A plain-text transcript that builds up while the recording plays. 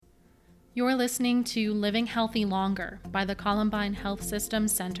You're listening to Living Healthy Longer by the Columbine Health System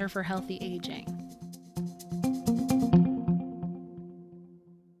Center for Healthy Aging.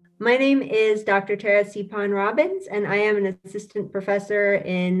 My name is Dr. Tara Cepon Robbins, and I am an assistant professor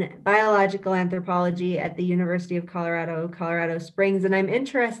in biological anthropology at the University of Colorado, Colorado Springs, and I'm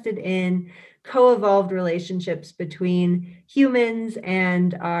interested in co-evolved relationships between humans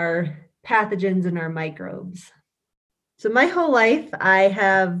and our pathogens and our microbes. So my whole life, I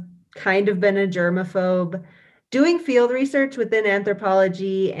have kind of been a germaphobe. Doing field research within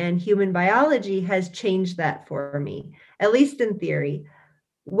anthropology and human biology has changed that for me, at least in theory.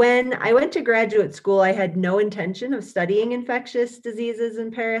 When I went to graduate school, I had no intention of studying infectious diseases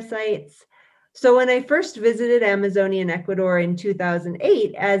and parasites. So when I first visited Amazonia and Ecuador in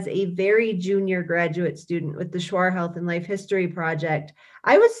 2008 as a very junior graduate student with the Schwarr Health and Life History Project,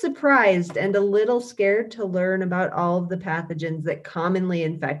 I was surprised and a little scared to learn about all of the pathogens that commonly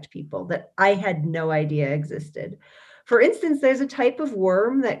infect people that I had no idea existed. For instance, there's a type of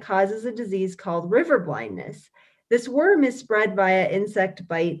worm that causes a disease called river blindness. This worm is spread via insect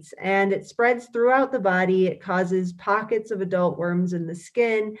bites, and it spreads throughout the body. It causes pockets of adult worms in the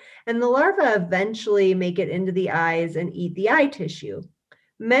skin, and the larvae eventually make it into the eyes and eat the eye tissue.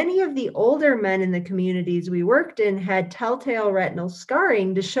 Many of the older men in the communities we worked in had telltale retinal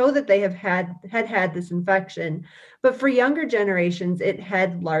scarring to show that they had this infection, but for younger generations, it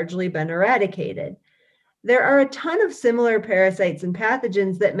had largely been eradicated. There are a ton of similar parasites and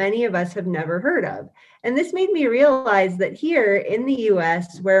pathogens that many of us have never heard of. And this made me realize that here in the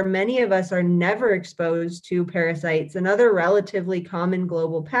US, where many of us are never exposed to parasites and other relatively common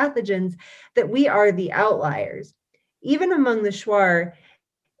global pathogens, that we are the outliers. Even among the Schwarr,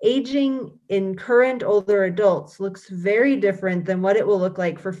 aging in current older adults looks very different than what it will look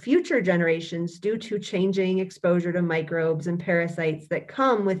like for future generations due to changing exposure to microbes and parasites that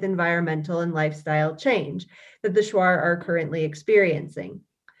come with environmental and lifestyle change that the Schwarr are currently experiencing.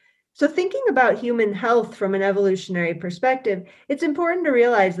 So, thinking about human health from an evolutionary perspective, it's important to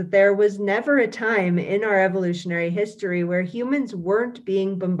realize that there was never a time in our evolutionary history where humans weren't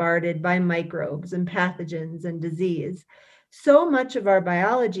being bombarded by microbes and pathogens and disease. So much of our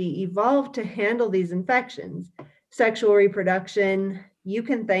biology evolved to handle these infections. Sexual reproduction, you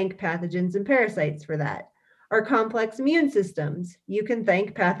can thank pathogens and parasites for that. Our complex immune systems, you can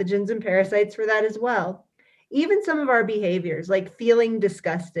thank pathogens and parasites for that as well. Even some of our behaviors, like feeling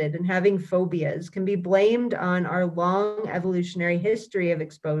disgusted and having phobias, can be blamed on our long evolutionary history of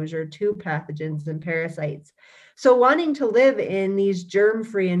exposure to pathogens and parasites. So, wanting to live in these germ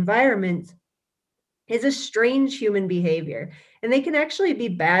free environments is a strange human behavior, and they can actually be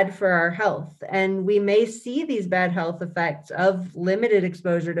bad for our health. And we may see these bad health effects of limited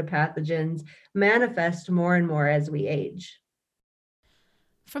exposure to pathogens manifest more and more as we age.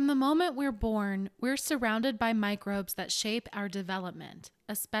 From the moment we're born, we're surrounded by microbes that shape our development,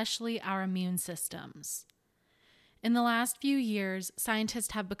 especially our immune systems. In the last few years,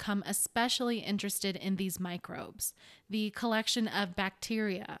 scientists have become especially interested in these microbes, the collection of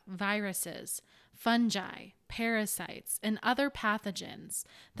bacteria, viruses, fungi, parasites, and other pathogens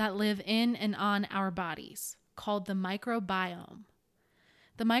that live in and on our bodies, called the microbiome.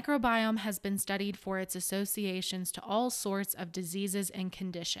 The microbiome has been studied for its associations to all sorts of diseases and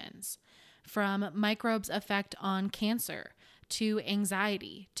conditions, from microbes' effect on cancer, to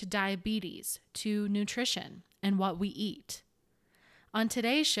anxiety, to diabetes, to nutrition and what we eat. On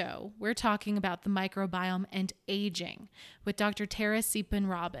today's show, we're talking about the microbiome and aging with Dr. Tara Cepon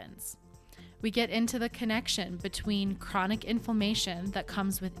Robbins. We get into the connection between chronic inflammation that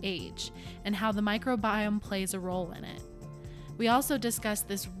comes with age and how the microbiome plays a role in it. We also discuss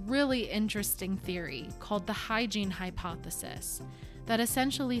this really interesting theory called the hygiene hypothesis that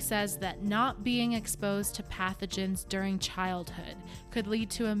essentially says that not being exposed to pathogens during childhood could lead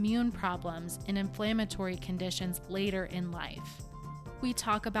to immune problems and inflammatory conditions later in life. We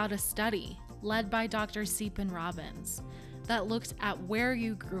talk about a study led by Dr. Cepon Robbins that looked at where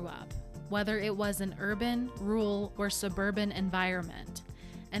you grew up, whether it was an urban, rural, or suburban environment,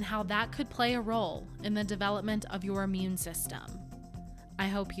 and how that could play a role in the development of your immune system. I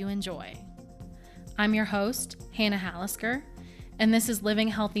hope you enjoy. I'm your host, Hannah Hallisker, and this is Living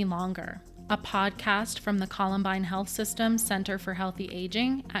Healthy Longer, a podcast from the Columbine Health System Center for Healthy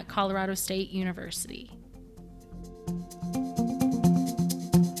Aging at Colorado State University.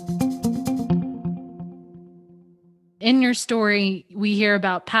 In your story, we hear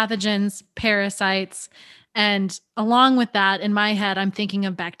about pathogens, parasites, and along with that, in my head, I'm thinking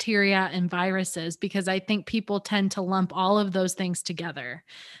of bacteria and viruses because I think people tend to lump all of those things together.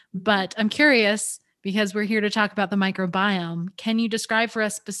 But I'm curious, because we're here to talk about the microbiome. Can you describe for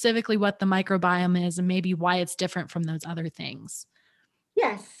us specifically what the microbiome is and maybe why it's different from those other things?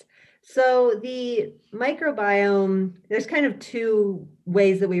 Yes. So the microbiome, there's kind of two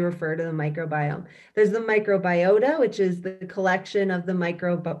ways that we refer to the microbiome. There's the microbiota, which is the collection of the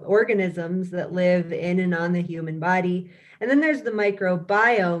microorganisms that live in and on the human body. And then there's the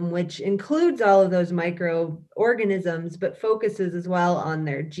microbiome, which includes all of those microorganisms, but focuses as well on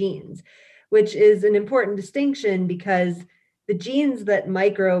their genes, which is an important distinction because the genes that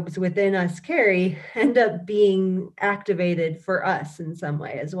microbes within us carry end up being activated for us in some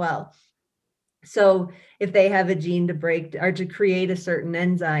way as well. So if they have a gene to break or to create a certain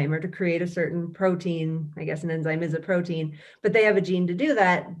enzyme or to create a certain protein, I guess an enzyme is a protein, but they have a gene to do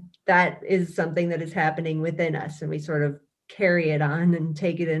that, that is something that is happening within us, and we sort of carry it on and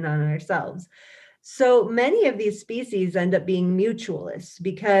take it in on ourselves. So many of these species end up being mutualists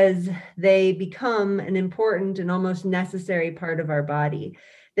because they become an important and almost necessary part of our body.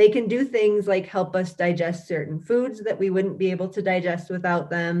 They can do things like help us digest certain foods that we wouldn't be able to digest without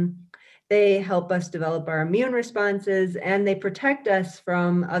them. They help us develop our immune responses, and they protect us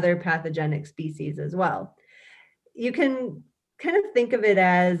from other pathogenic species as well. You can kind of think of it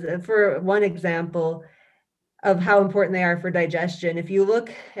as, for one example, of how important they are for digestion. If you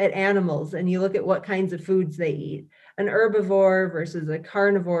look at animals and you look at what kinds of foods they eat, an herbivore versus a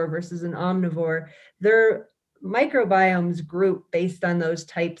carnivore versus an omnivore, their microbiomes group based on those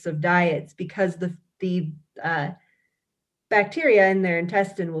types of diets because the bacteria in their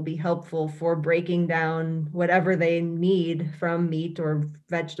intestine will be helpful for breaking down whatever they need from meat or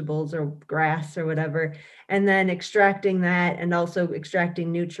vegetables or grass or whatever, and then extracting that and also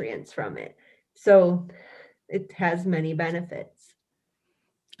extracting nutrients from it. So it has many benefits.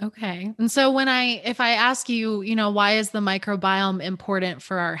 Okay. And so if I ask you, why is the microbiome important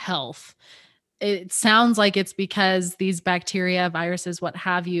for our health? It sounds like it's because these bacteria, viruses, what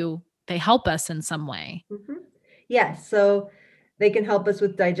have you, they help us in some way. Mhm. Yes, so they can help us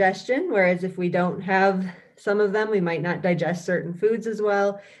with digestion, whereas if we don't have some of them, we might not digest certain foods as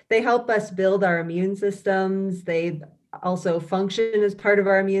well. They help us build our immune systems. They also function as part of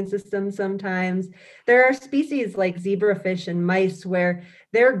our immune system sometimes. There are species like zebrafish and mice where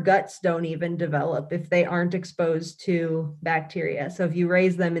their guts don't even develop if they aren't exposed to bacteria. So if you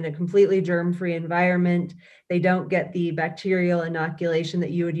raise them in a completely germ-free environment, they don't get the bacterial inoculation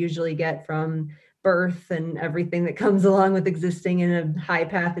that you would usually get from birth and everything that comes along with existing in a high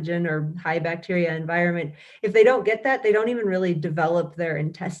pathogen or high bacteria environment. If they don't get that, they don't even really develop their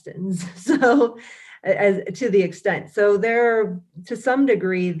intestines. So as to the extent. So there, to some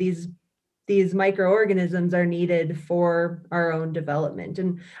degree, these microorganisms are needed for our own development.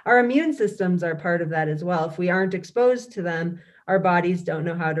 And our immune systems are part of that as well. If we aren't exposed to them, our bodies don't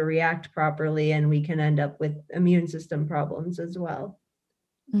know how to react properly, and we can end up with immune system problems as well.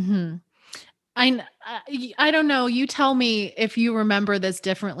 Hmm. I don't know. You tell me if you remember this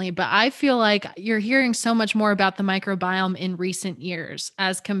differently, but I feel like you're hearing so much more about the microbiome in recent years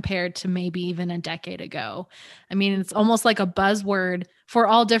as compared to maybe even a decade ago. I mean, it's almost like a buzzword for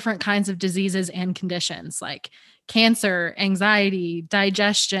all different kinds of diseases and conditions like cancer, anxiety,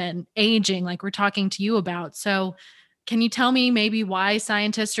 digestion, aging, like we're talking to you about. So, can you tell me maybe why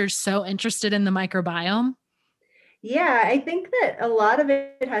scientists are so interested in the microbiome? Yeah, I think that a lot of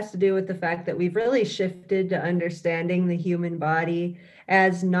it has to do with the fact that we've really shifted to understanding the human body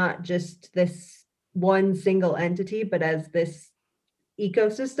as not just this one single entity, but as this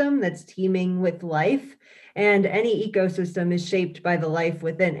ecosystem that's teeming with life. And any ecosystem is shaped by the life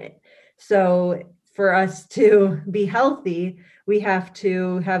within it. So for us to be healthy, we have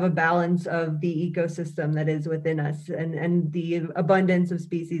to have a balance of the ecosystem that is within us and the abundance of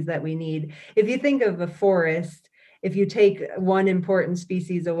species that we need. If you think of a forest, if you take one important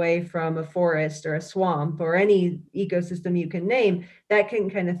species away from a forest or a swamp or any ecosystem you can name, that can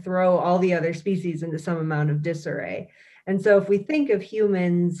kind of throw all the other species into some amount of disarray. And so if we think of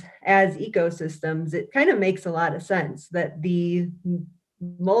humans as ecosystems, it kind of makes a lot of sense that the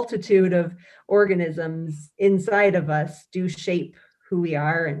multitude of organisms inside of us do shape who we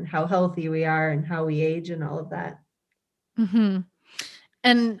are and how healthy we are and how we age and all of that. Hmm.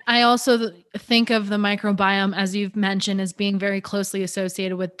 And I also think of the microbiome, as you've mentioned, as being very closely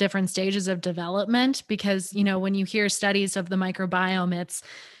associated with different stages of development. Because, when you hear studies of the microbiome, it's,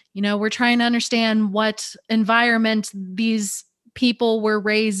 we're trying to understand what environment these people were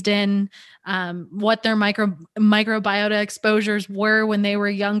raised in, what their microbiota exposures were when they were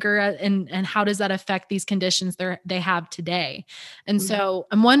younger, and how does that affect these conditions they have today. And so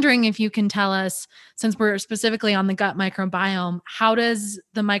I'm wondering if you can tell us, since we're specifically on the gut microbiome, how does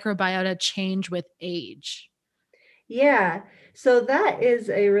the microbiota change with age? Yeah, so that is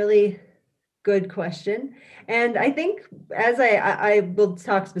a really good question. And I think as I will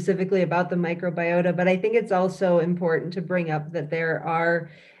talk specifically about the microbiota, but I think it's also important to bring up that there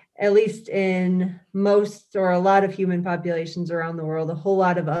are, at least in most or a lot of human populations around the world, a whole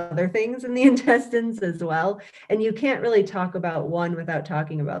lot of other things in the intestines as well. And you can't really talk about one without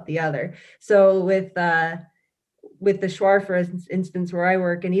talking about the other. So with the Schwar, for instance, where I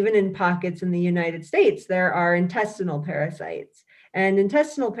work, and even in pockets in the United States, there are intestinal parasites. And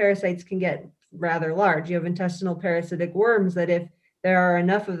intestinal parasites can get rather large. You have intestinal parasitic worms that, if there are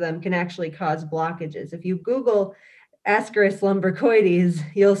enough of them, can actually cause blockages. If you Google Ascaris lumbricoides,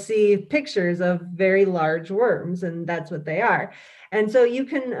 you'll see pictures of very large worms, and that's what they are. And so you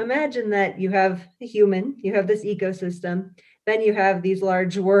can imagine that you have a human, you have this ecosystem, then you have these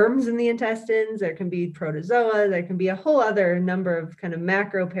large worms in the intestines. There can be protozoa, there can be a whole other number of kind of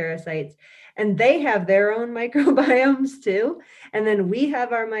macro parasites, and they have their own microbiomes too. And then we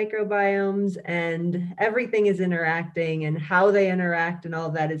have our microbiomes, and everything is interacting, and how they interact and all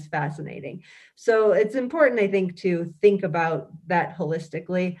of that is fascinating. So it's important, I think, to think about that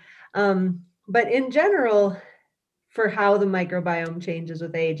holistically. But in general, for how the microbiome changes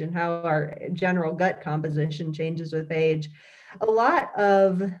with age and how our general gut composition changes with age, a lot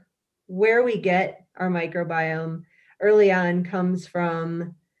of where we get our microbiome early on comes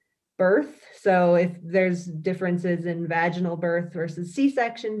from birth. So if there's differences in vaginal birth versus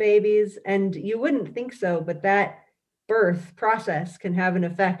C-section babies, and you wouldn't think so, but that birth process can have an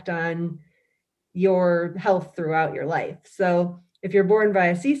effect on your health throughout your life. So if you're born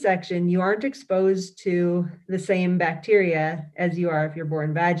via C-section, you aren't exposed to the same bacteria as you are if you're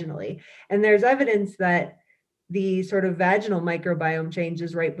born vaginally. And there's evidence that the sort of vaginal microbiome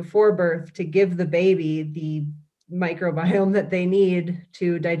changes right before birth to give the baby the microbiome that they need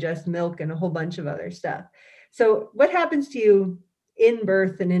to digest milk and a whole bunch of other stuff. So what happens to you in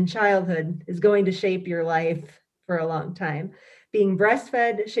birth and in childhood is going to shape your life for a long time. Being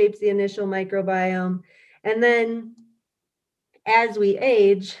breastfed shapes the initial microbiome. And then as we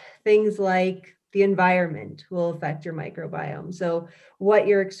age, things like the environment will affect your microbiome. So what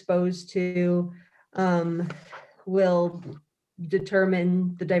you're exposed to will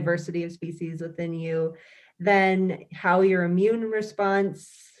determine the diversity of species within you. Then how your immune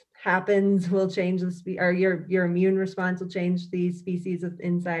response happens will change or your immune response will change the species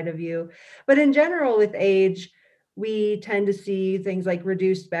inside of you. But in general, with age, we tend to see things like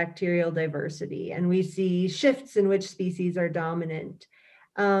reduced bacterial diversity, and we see shifts in which species are dominant.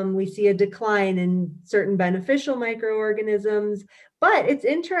 We see a decline in certain beneficial microorganisms, but it's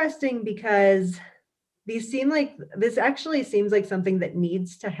interesting because this actually seems like something that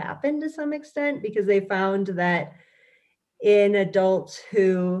needs to happen to some extent, because they found that in adults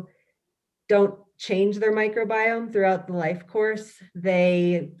who don't change their microbiome throughout the life course,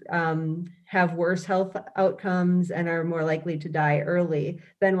 they have worse health outcomes and are more likely to die early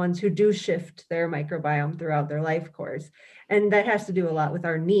than ones who do shift their microbiome throughout their life course. And that has to do a lot with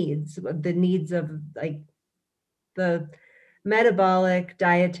our needs, the needs of like the metabolic,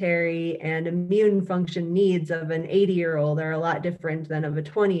 dietary, and immune function needs of an 80-year-old are a lot different than of a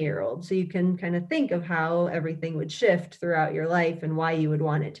 20-year-old. So you can kind of think of how everything would shift throughout your life and why you would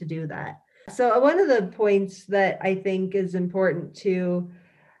want it to do that. So one of the points that I think is important to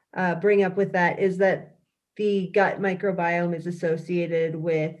bring up with that is that the gut microbiome is associated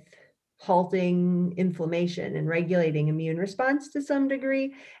with halting inflammation and regulating immune response to some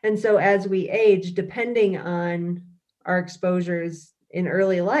degree. And so as we age, depending on our exposures in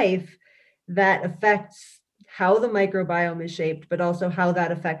early life, that affects how the microbiome is shaped, but also how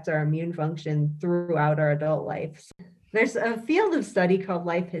that affects our immune function throughout our adult life. There's a field of study called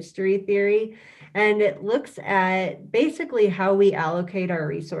life history theory, and it looks at basically how we allocate our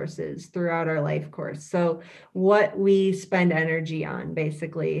resources throughout our life course. So what we spend energy on,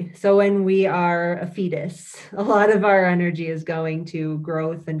 basically. So when we are a fetus, a lot of our energy is going to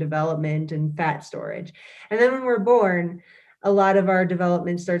growth and development and fat storage. And then when we're born, a lot of our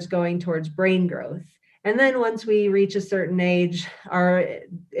development starts going towards brain growth. And then once we reach a certain age,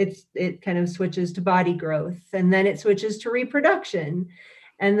 it kind of switches to body growth, and then it switches to reproduction.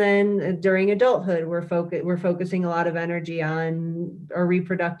 And then during adulthood, we're focusing a lot of energy on our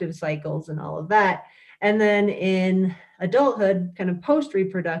reproductive cycles and all of that. And then in adulthood, kind of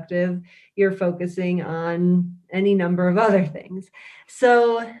post-reproductive, you're focusing on any number of other things.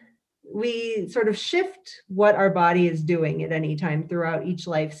 So we sort of shift what our body is doing at any time throughout each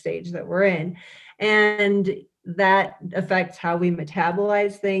life stage that we're in. And that affects how we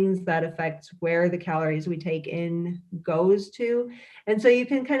metabolize things, that affects where the calories we take in goes to. And so you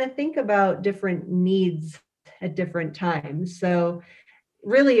can kind of think about different needs at different times. So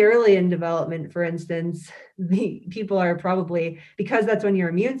really early in development, for instance, the people are probably, because that's when your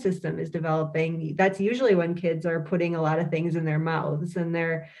immune system is developing, that's usually when kids are putting a lot of things in their mouths and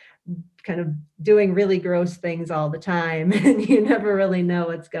they're kind of doing really gross things all the time, and you never really know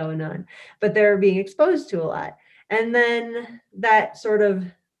what's going on, but they're being exposed to a lot. And then that sort of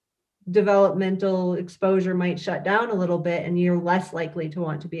developmental exposure might shut down a little bit, and you're less likely to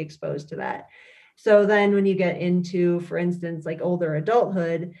want to be exposed to that. So then when you get into, for instance, like older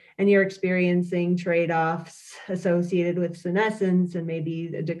adulthood, and you're experiencing trade-offs associated with senescence and maybe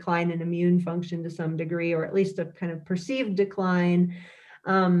a decline in immune function to some degree, or at least a kind of perceived decline,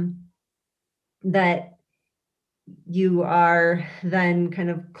 that you are then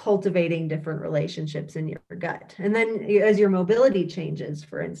kind of cultivating different relationships in your gut. And then as your mobility changes,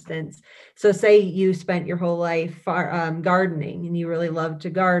 for instance, so say you spent your whole life gardening and you really loved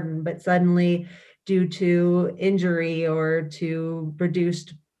to garden, but suddenly due to injury or to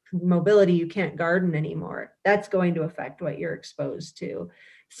reduced mobility, you can't garden anymore. That's going to affect what you're exposed to.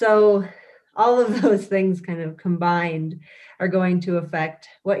 So all of those things kind of combined are going to affect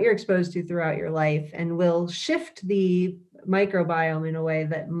what you're exposed to throughout your life and will shift the microbiome in a way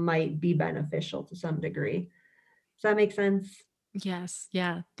that might be beneficial to some degree. Does that make sense? Yes.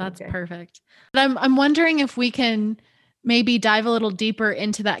 Yeah, that's Okay. perfect. But I'm wondering if we can maybe dive a little deeper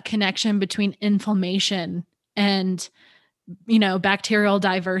into that connection between inflammation and bacterial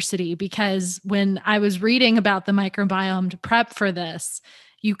diversity, because when I was reading about the microbiome to prep for this,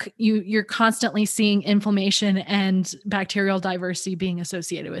 you're constantly seeing inflammation and bacterial diversity being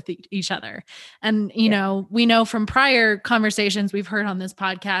associated with each other. And we know from prior conversations we've heard on this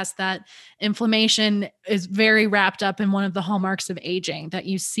podcast that inflammation is very wrapped up in one of the hallmarks of aging, that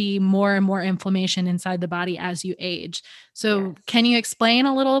you see more and more inflammation inside the body as you age. So Can you explain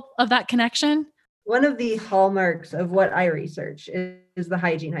a little of that connection? One of the hallmarks of what I research is the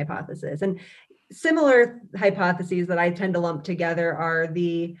hygiene hypothesis. And similar hypotheses that I tend to lump together are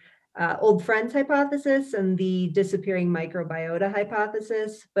the old friends hypothesis and the disappearing microbiota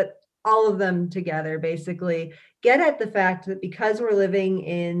hypothesis, but all of them together basically get at the fact that because we're living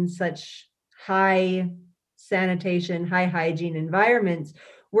in such high sanitation, high hygiene environments,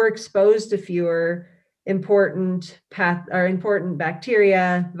 we're exposed to fewer important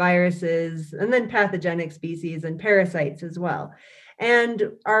bacteria, viruses, and then pathogenic species and parasites as well.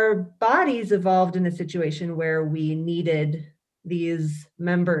 And our bodies evolved in a situation where we needed these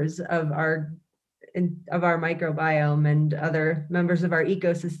members of our microbiome and other members of our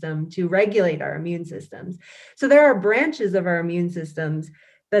ecosystem to regulate our immune systems. So there are branches of our immune systems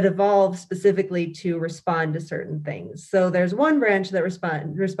that evolve specifically to respond to certain things. So there's one branch that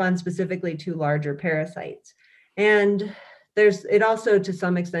responds specifically to larger parasites. And it also to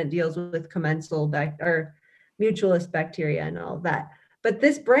some extent deals with commensal or mutualist bacteria and all of that. But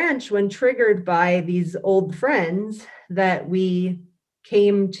this branch, when triggered by these old friends that we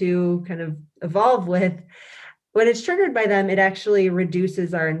came to kind of evolve with, when it's triggered by them, it actually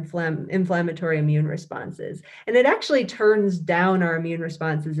reduces our inflammatory immune responses. And it actually turns down our immune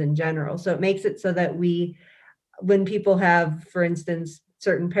responses in general. So it makes it so that when people have, for instance,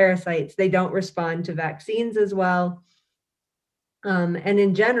 certain parasites, they don't respond to vaccines as well. And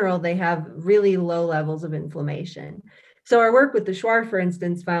in general, they have really low levels of inflammation. So our work with the Schwa, for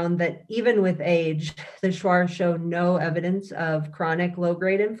instance, found that even with age, the Schwa show no evidence of chronic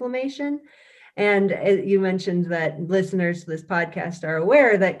low-grade inflammation. And you mentioned that listeners to this podcast are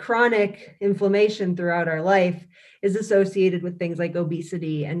aware that chronic inflammation throughout our life is associated with things like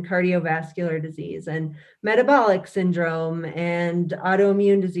obesity and cardiovascular disease and metabolic syndrome and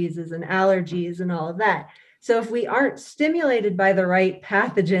autoimmune diseases and allergies and all of that. So if we aren't stimulated by the right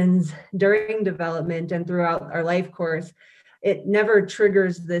pathogens during development and throughout our life course, it never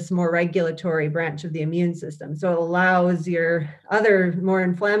triggers this more regulatory branch of the immune system. So it allows your other more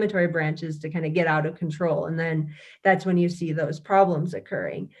inflammatory branches to kind of get out of control. And then that's when you see those problems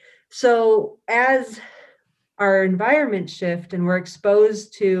occurring. So as our environment shift and we're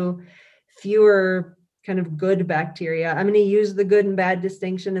exposed to fewer kind of good bacteria, I'm going to use the good and bad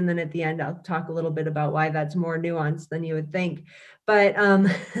distinction. And then at the end, I'll talk a little bit about why that's more nuanced than you would think. But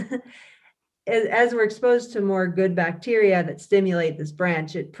as we're exposed to more good bacteria that stimulate this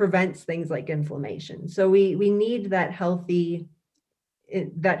branch, it prevents things like inflammation. So we need that healthy,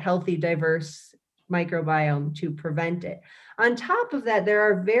 diverse microbiome to prevent it. On top of that, there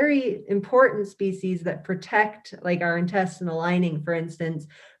are very important species that protect, like our intestinal lining, for instance,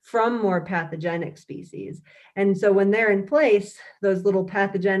 from more pathogenic species. And so when they're in place, those little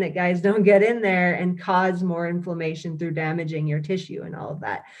pathogenic guys don't get in there and cause more inflammation through damaging your tissue and all of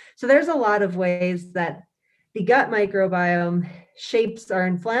that. So there's a lot of ways that the gut microbiome shapes our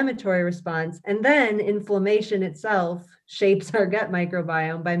inflammatory response, and then inflammation itself shapes our gut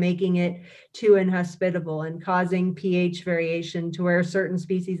microbiome by making it too inhospitable and causing pH variation to where certain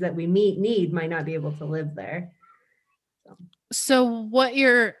species that we need might not be able to live there. So, what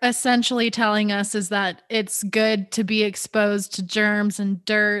you're essentially telling us is that it's good to be exposed to germs and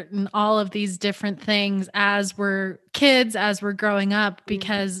dirt and all of these different things as we're kids, as we're growing up,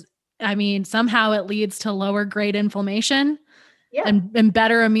 because I mean, somehow it leads to lower grade inflammation and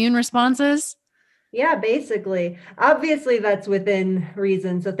better immune responses. Yeah, basically. Obviously, that's within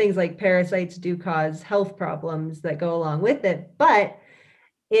reason. So things like parasites do cause health problems that go along with it. But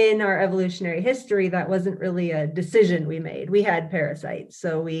in our evolutionary history, that wasn't really a decision we made. We had parasites,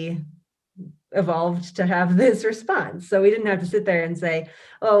 so we evolved to have this response. So we didn't have to sit there and say,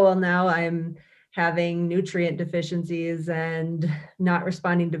 oh, well, now I'm having nutrient deficiencies and not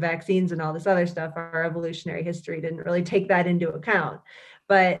responding to vaccines and all this other stuff. Our evolutionary history didn't really take that into account.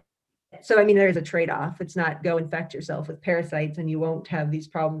 But so, I mean, there's a trade-off. It's not go infect yourself with parasites and you won't have these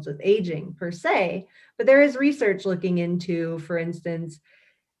problems with aging per se, but there is research looking into, for instance,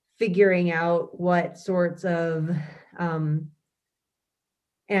 figuring out what sorts of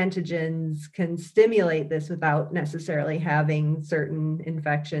antigens can stimulate this without necessarily having certain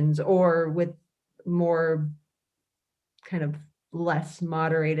infections, or with more kind of less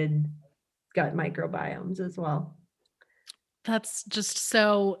moderated gut microbiomes as well. That's just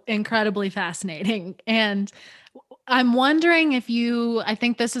so incredibly fascinating. And I'm wondering if I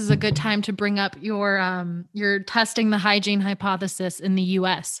think this is a good time to bring up your testing the hygiene hypothesis in the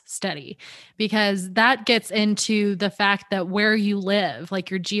US study, because that gets into the fact that where you live, like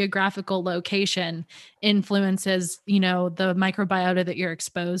your geographical location, influences, the microbiota that you're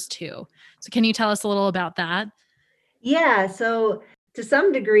exposed to. So can you tell us a little about that? Yeah, so to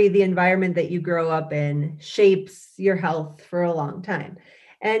some degree, the environment that you grow up in shapes your health for a long time.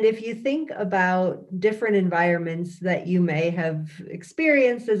 And if you think about different environments that you may have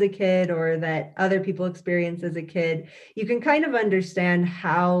experienced as a kid or that other people experience as a kid, you can kind of understand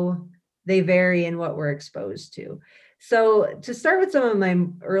how they vary in what we're exposed to. So to start with some of my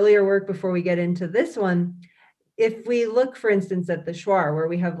earlier work before we get into this one, if we look, for instance, at the Shuar, where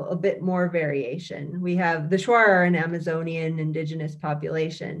we have a bit more variation, we have the Shuar are an Amazonian indigenous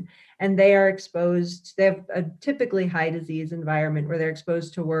population, and they are exposed, they have a typically high disease environment where they're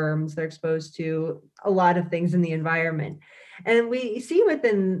exposed to worms, they're exposed to a lot of things in the environment. And we see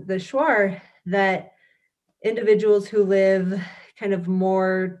within the Shuar that individuals who live kind of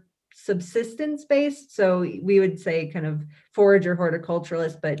more subsistence based, so we would say kind of forager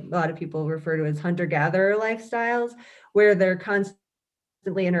horticulturalist, but a lot of people refer to as hunter-gatherer lifestyles, where they're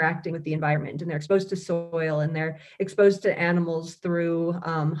constantly interacting with the environment and they're exposed to soil and they're exposed to animals through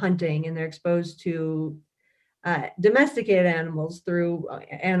hunting, and they're exposed to domesticated animals through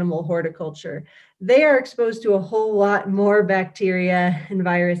animal horticulture. They are exposed to a whole lot more bacteria and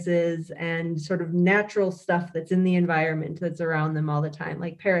viruses and sort of natural stuff that's in the environment that's around them all the time,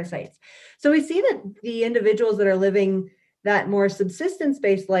 like parasites. So we see that the individuals that are living that more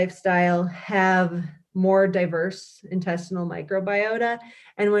subsistence-based lifestyle have more diverse intestinal microbiota.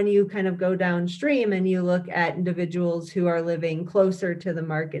 And when you kind of go downstream and you look at individuals who are living closer to the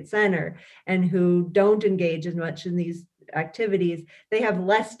market center and who don't engage as much in these activities, they have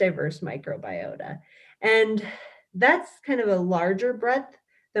less diverse microbiota. And that's kind of a larger breadth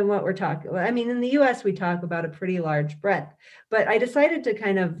than what we're talking about. I mean, in the US, we talk about a pretty large breadth, but I decided to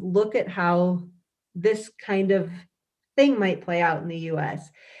kind of look at how this kind of thing might play out in the US.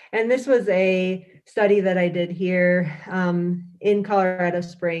 And this was a study that I did here in Colorado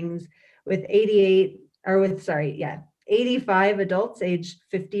Springs with 85 adults aged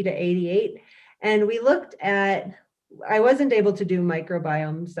 50 to 88. And we looked at, I wasn't able to do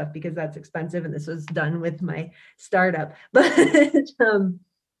microbiome stuff because that's expensive, and this was done with my startup. But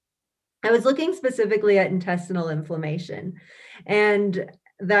I was looking specifically at intestinal inflammation. And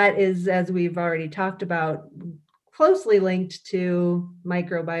that is, as we've already talked about, closely linked to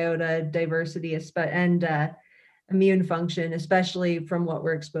microbiota diversity and immune function, especially from what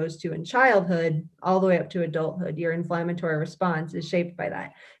we're exposed to in childhood all the way up to adulthood. Your inflammatory response is shaped by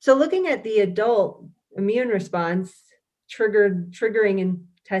that. So looking at the adult immune response triggering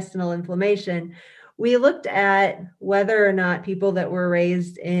intestinal inflammation, we looked at whether or not people that were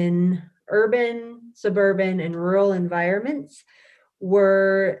raised in urban, suburban, and rural environments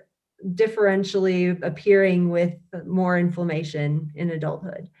were differentially appearing with more inflammation in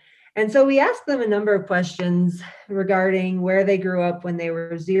adulthood. And so we asked them a number of questions regarding where they grew up when they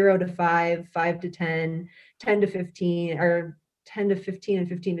were 0 to 5, 5 to 10, 10 to 15, or 10 to 15 and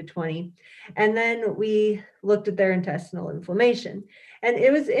 15 to 20. And then we looked at their intestinal inflammation. And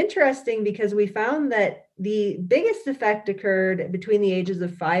it was interesting because we found that the biggest effect occurred between the ages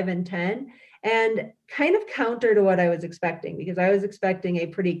of 5 and 10, and kind of counter to what I was expecting, because I was expecting a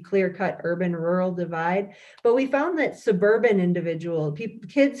pretty clear-cut urban-rural divide. But we found that suburban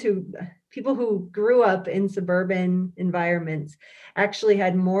people who grew up in suburban environments actually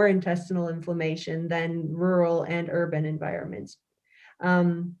had more intestinal inflammation than rural and urban environments.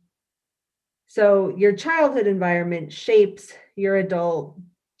 So your childhood environment shapes your adult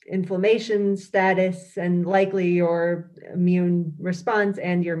inflammation status and likely your immune response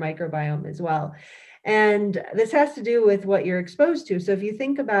and your microbiome as well. And this has to do with what you're exposed to. So if you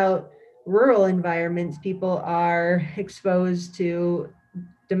think about rural environments, people are exposed to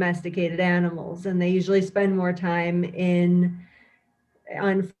domesticated animals, and they usually spend more time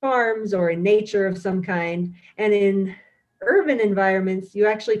on farms or in nature of some kind. And in urban environments, you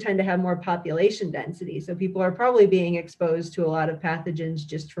actually tend to have more population density. So people are probably being exposed to a lot of pathogens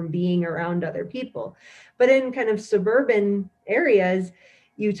just from being around other people. But in kind of suburban areas,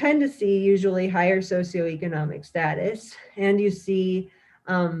 you tend to see usually higher socioeconomic status, and you see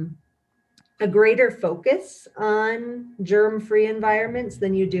a greater focus on germ-free environments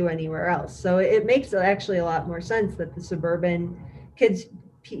than you do anywhere else. So it makes actually a lot more sense that the suburban kids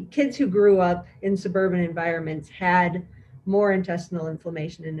who grew up in suburban environments had more intestinal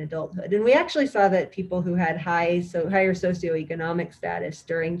inflammation in adulthood. And we actually saw that people who had higher socioeconomic status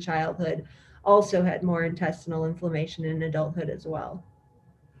during childhood also had more intestinal inflammation in adulthood as well.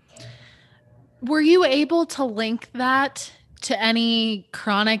 Were you able to link that to any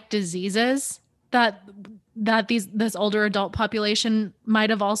chronic diseases that this older adult population might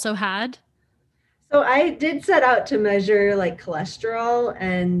have also had? So I did set out to measure like cholesterol,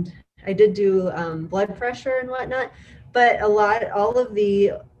 and I did do blood pressure and whatnot, but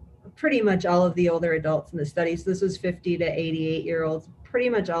pretty much all of the older adults in the study, so this was 50 to 88-year-olds, pretty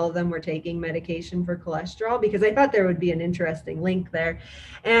much all of them were taking medication for cholesterol, because I thought there would be an interesting link there.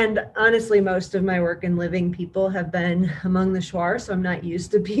 And honestly, most of my work in living people have been among the Schwarr, so I'm not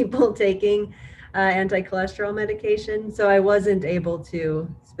used to people taking anti-cholesterol medication, so I wasn't able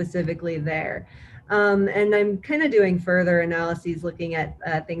to specifically there. And I'm kind of doing further analyses looking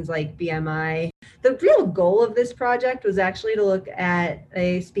at things like BMI. The real goal of this project was actually to look at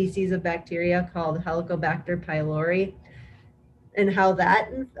a species of bacteria called Helicobacter pylori and how that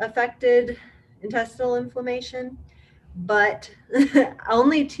affected intestinal inflammation. But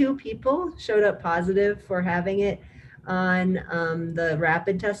only 2 people showed up positive for having it on the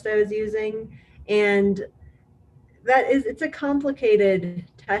rapid test I was using. And it's a complicated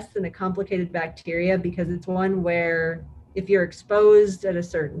test and a complicated bacteria, because it's one where if you're exposed at a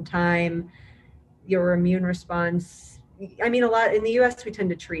certain time, your immune response, a lot in the US, we tend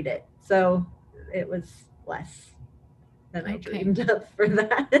to treat it. So it was less than I dreamed up for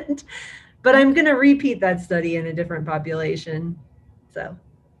that. But I'm going to repeat that study in a different population. So.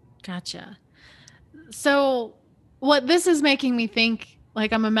 Gotcha. So what this is making me think,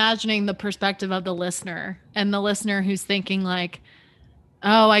 like, I'm imagining the perspective of the listener, and the listener who's thinking like,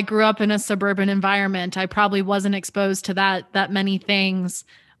 oh, I grew up in a suburban environment. I probably wasn't exposed to that many things.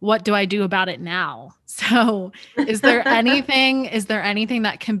 What do I do about it now? So is there anything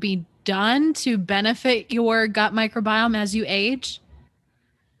that can be done to benefit your gut microbiome as you age?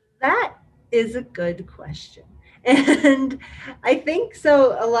 That is a good question. And I think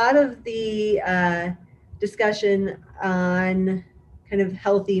so. A lot of the discussion on kind of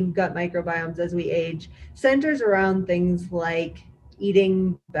healthy gut microbiomes as we age centers around things like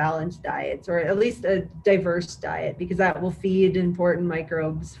eating balanced diets, or at least a diverse diet, because that will feed important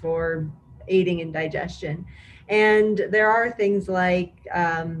microbes for aiding in digestion. And there are things like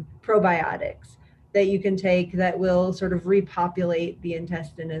probiotics that you can take that will sort of repopulate the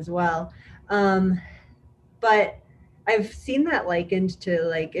intestine as well. But I've seen that likened to,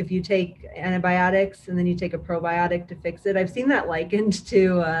 like, if you take antibiotics and then you take a probiotic to fix it, I've seen that likened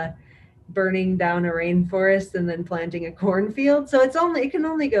to burning down a rainforest and then planting a cornfield. So it can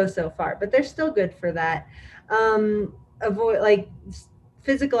only go so far, but they're still good for that. Avoid like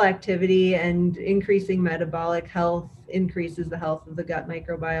physical activity and increasing metabolic health increases the health of the gut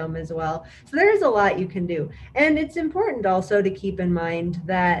microbiome as well. So there's a lot you can do. And it's important also to keep in mind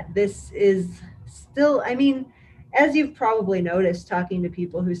that this is still, I mean, as you've probably noticed talking to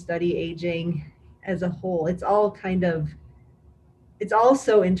people who study aging as a whole, it's all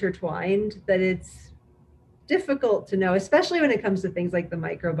so intertwined that it's difficult to know, especially when it comes to things like the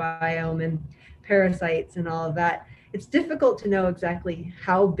microbiome and parasites and all of that. It's difficult to know exactly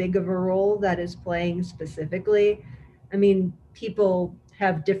how big of a role that is playing specifically. I mean, people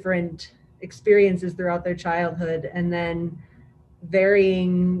have different experiences throughout their childhood and then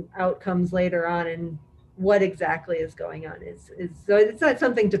varying outcomes later on, and what exactly is going on is so it's not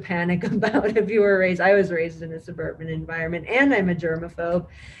something to panic about. If you were raised, I was raised in a suburban environment and I'm a germaphobe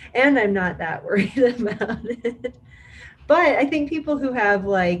and I'm not that worried about it. But I think people who have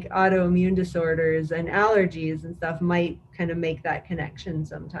like autoimmune disorders and allergies and stuff might kind of make that connection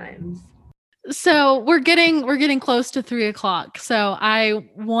sometimes. So we're getting close to 3 o'clock. So I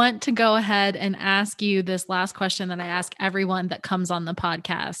want to go ahead and ask you this last question that I ask everyone that comes on the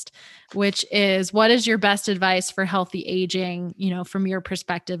podcast, which is, what is your best advice for healthy aging, from your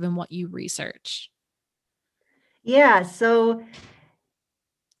perspective and what you research? Yeah, so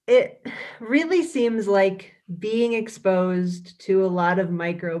it really seems like being exposed to a lot of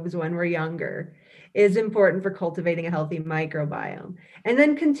microbes when we're younger is important for cultivating a healthy microbiome. And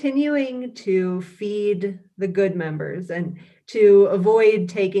then continuing to feed the good members and to avoid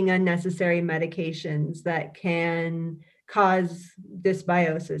taking unnecessary medications that can cause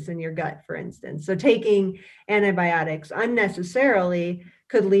dysbiosis in your gut, for instance. So taking antibiotics unnecessarily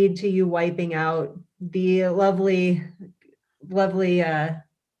could lead to you wiping out the lovely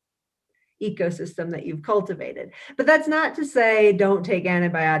ecosystem that you've cultivated. But that's not to say don't take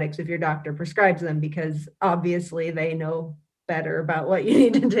antibiotics if your doctor prescribes them, because obviously they know better about what you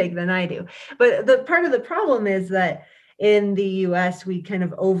need to take than I do. But the part of the problem is that in the US, we kind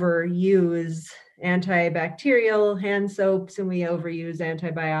of overuse antibacterial hand soaps and we overuse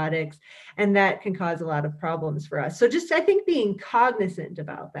antibiotics, and that can cause a lot of problems for us. So just, I think, being cognizant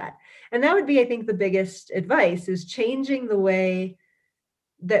about that. And that would be, I think, the biggest advice is changing the way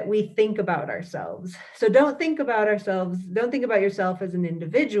that we think about ourselves. So don't think about yourself as an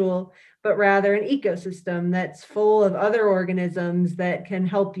individual, but rather an ecosystem that's full of other organisms that can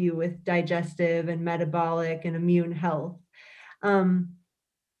help you with digestive and metabolic and immune health. And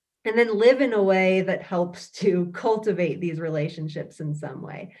then live in a way that helps to cultivate these relationships in some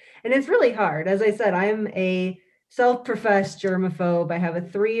way. And it's really hard. As I said, I'm a self-professed germaphobe. I have a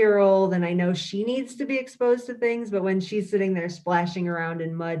 3-year-old and I know she needs to be exposed to things, but when she's sitting there splashing around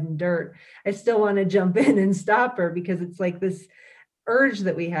in mud and dirt, I still want to jump in and stop her because it's like this urge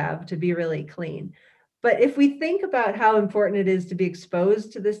that we have to be really clean. But if we think about how important it is to be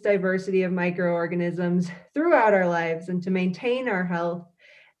exposed to this diversity of microorganisms throughout our lives and to maintain our health,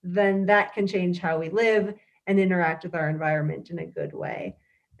 then that can change how we live and interact with our environment in a good way.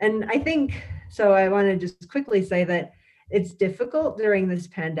 And I think, so I want to just quickly say that it's difficult during this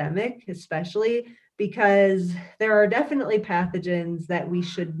pandemic, especially because there are definitely pathogens that we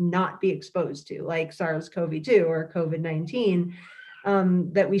should not be exposed to, like SARS-CoV-2 or COVID-19,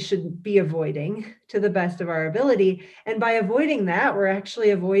 that we should be avoiding to the best of our ability. And by avoiding that, we're actually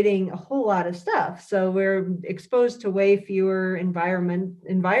avoiding a whole lot of stuff. So we're exposed to way fewer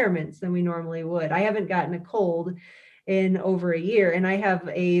environments than we normally would. I haven't gotten a cold in over a year, and I have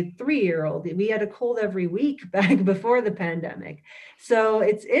a 3-year-old. We had a cold every week back before the pandemic. So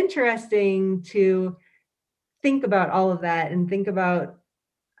it's interesting to think about all of that and think about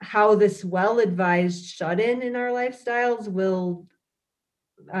how this well-advised shut-in in our lifestyles will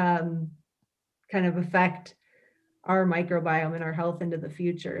kind of affect our microbiome and our health into the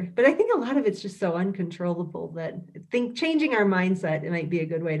future. But I think a lot of it's just so uncontrollable that I think changing our mindset, it might be a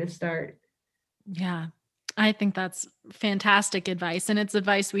good way to start. Yeah, I think that's fantastic advice. And it's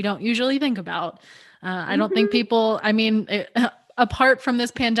advice we don't usually think about. I don't think people, apart from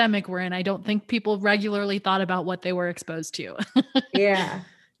this pandemic we're in, I don't think people regularly thought about what they were exposed to. Yeah.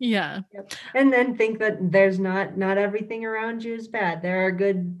 Yeah. Yep. And then think that there's not everything around you is bad. There are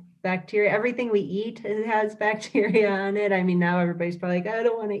good bacteria. Everything we eat has bacteria on it. I mean, now everybody's probably like, I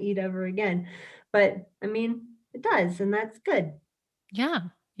don't want to eat ever again. But I mean, it does, and that's good. Yeah.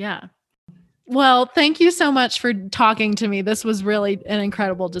 Yeah. Well, thank you so much for talking to me. This was really an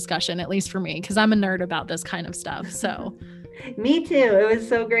incredible discussion, at least for me, because I'm a nerd about this kind of stuff. So, Me too. It was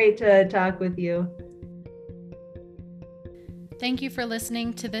so great to talk with you. Thank you for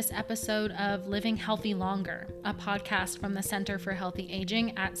listening to this episode of Living Healthy Longer, a podcast from the Center for Healthy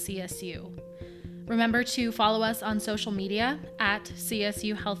Aging at CSU. Remember to follow us on social media at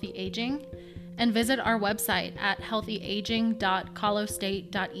CSU Healthy Aging and visit our website at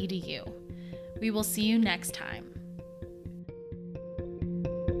healthyaging.colostate.edu. We will see you next time.